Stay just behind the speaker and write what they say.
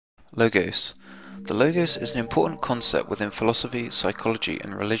Logos. The logos is an important concept within philosophy, psychology,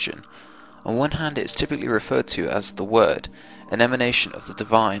 and religion. On one hand, it is typically referred to as the Word, an emanation of the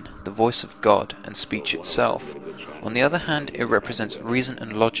divine, the voice of God, and speech itself. On the other hand, it represents reason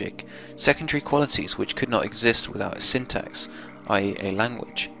and logic, secondary qualities which could not exist without a syntax, i.e. a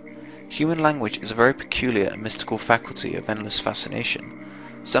language. Human language is a very peculiar and mystical faculty of endless fascination,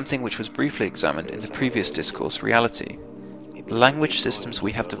 something which was briefly examined in the previous discourse, reality. The language systems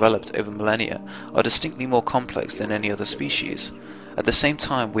we have developed over millennia are distinctly more complex than any other species. At the same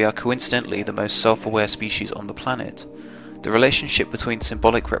time, we are coincidentally the most self-aware species on the planet. The relationship between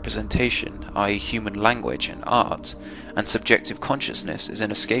symbolic representation, i.e. human language and art, and subjective consciousness is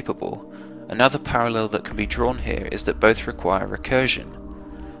inescapable. Another parallel that can be drawn here is that both require recursion.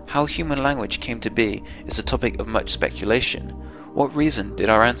 How human language came to be is a topic of much speculation. What reason did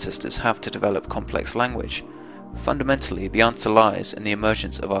our ancestors have to develop complex language? Fundamentally, the answer lies in the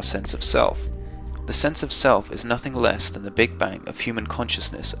emergence of our sense of self. The sense of self is nothing less than the Big Bang of human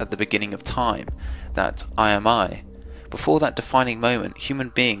consciousness at the beginning of time, that I am I. Before that defining moment, human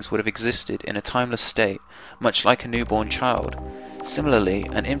beings would have existed in a timeless state, much like a newborn child. Similarly,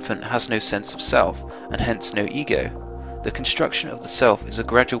 an infant has no sense of self, and hence no ego. The construction of the self is a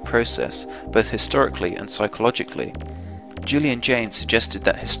gradual process, both historically and psychologically. Julian Jaynes suggested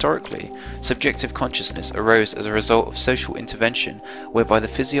that historically, subjective consciousness arose as a result of social intervention whereby the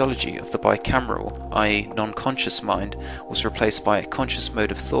physiology of the bicameral, i.e. non-conscious mind, was replaced by a conscious mode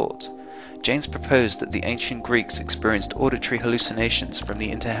of thought. Jaynes proposed that the ancient Greeks experienced auditory hallucinations from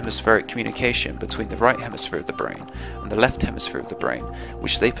the interhemispheric communication between the right hemisphere of the brain and the left hemisphere of the brain,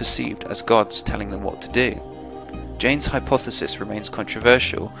 which they perceived as gods telling them what to do. Jaynes' hypothesis remains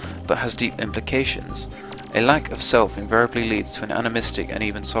controversial, but has deep implications. A lack of self invariably leads to an animistic and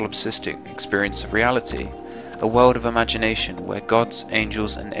even solipsistic experience of reality, a world of imagination where gods,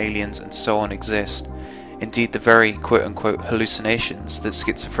 angels, and aliens and so on exist. Indeed, the very quote-unquote hallucinations that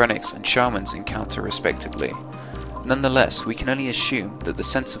schizophrenics and shamans encounter respectively. Nonetheless, we can only assume that the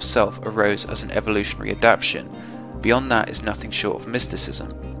sense of self arose as an evolutionary adaptation. Beyond that is nothing short of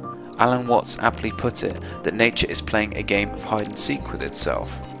mysticism. Alan Watts aptly put it that nature is playing a game of hide-and-seek with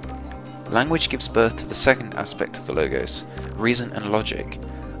itself. Language gives birth to the second aspect of the logos, reason and logic.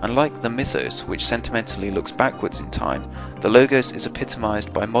 Unlike the mythos, which sentimentally looks backwards in time, the logos is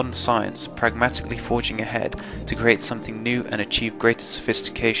epitomized by modern science pragmatically forging ahead to create something new and achieve greater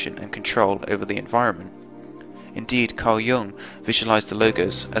sophistication and control over the environment. Indeed, Carl Jung visualized the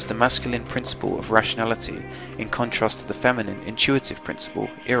logos as the masculine principle of rationality in contrast to the feminine intuitive principle,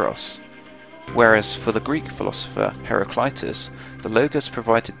 eros. Whereas for the Greek philosopher Heraclitus, the logos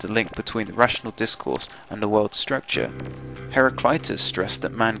provided the link between the rational discourse and the world's structure. Heraclitus stressed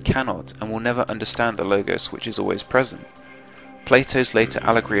that man cannot and will never understand the logos which is always present. Plato's later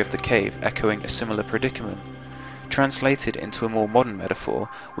allegory of the cave echoing a similar predicament. Translated into a more modern metaphor,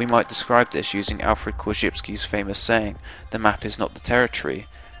 we might describe this using Alfred Korzybski's famous saying, "The map is not the territory."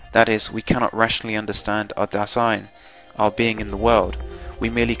 That is, we cannot rationally understand our Dasein, our being in the world. We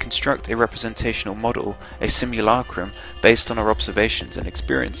merely construct a representational model, a simulacrum, based on our observations and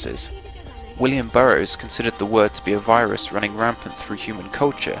experiences. William Burroughs considered the word to be a virus running rampant through human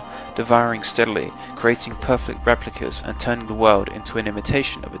culture, devouring steadily, creating perfect replicas and turning the world into an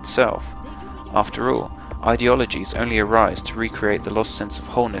imitation of itself. After all, ideologies only arise to recreate the lost sense of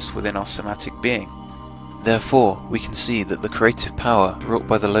wholeness within our somatic being. Therefore, we can see that the creative power wrought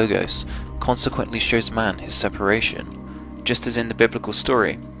by the logos consequently shows man his separation. Just as in the biblical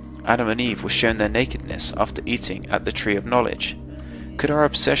story, Adam and Eve were shown their nakedness after eating at the tree of knowledge. Could our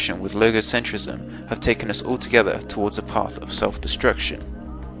obsession with logocentrism have taken us altogether towards a path of self-destruction?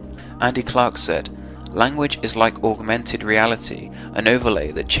 Andy Clark said, "Language is like augmented reality, an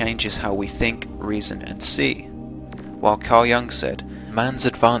overlay that changes how we think, reason, and see." While Carl Jung said, "Man's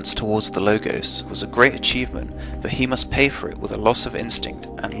advance towards the logos was a great achievement, but he must pay for it with a loss of instinct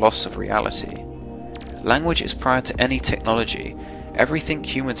and loss of reality." Language is prior to any technology. Everything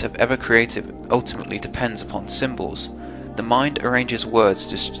humans have ever created ultimately depends upon symbols. The mind arranges words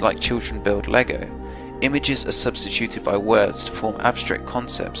just like children build Lego. Images are substituted by words to form abstract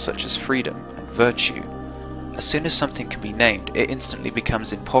concepts such as freedom and virtue. As soon as something can be named, it instantly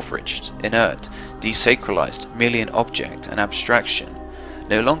becomes impoverished, inert, desacralized, merely an object, an abstraction.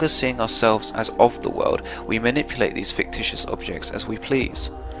 No longer seeing ourselves as of the world, we manipulate these fictitious objects as we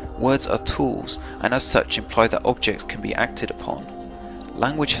please. Words are tools, and as such imply that objects can be acted upon.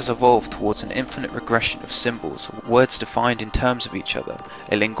 Language has evolved towards an infinite regression of symbols, words defined in terms of each other,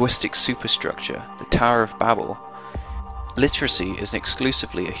 a linguistic superstructure, the Tower of Babel. Literacy is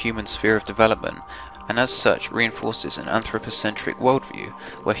exclusively a human sphere of development, and as such reinforces an anthropocentric worldview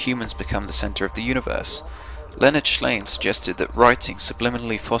where humans become the center of the universe. Leonard Schlein suggested that writing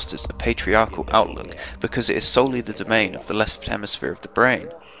subliminally fosters a patriarchal outlook because it is solely the domain of the left hemisphere of the brain.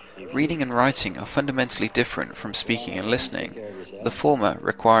 Reading and writing are fundamentally different from speaking and listening, the former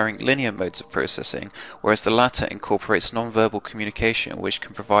requiring linear modes of processing, whereas the latter incorporates non-verbal communication which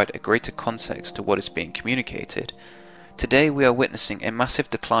can provide a greater context to what is being communicated. Today we are witnessing a massive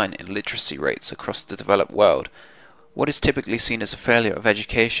decline in literacy rates across the developed world. What is typically seen as a failure of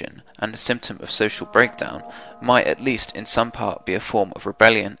education and a symptom of social breakdown might at least in some part be a form of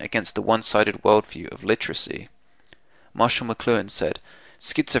rebellion against the one-sided worldview of literacy. Marshall McLuhan said,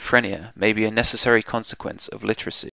 "Schizophrenia may be a necessary consequence of literacy."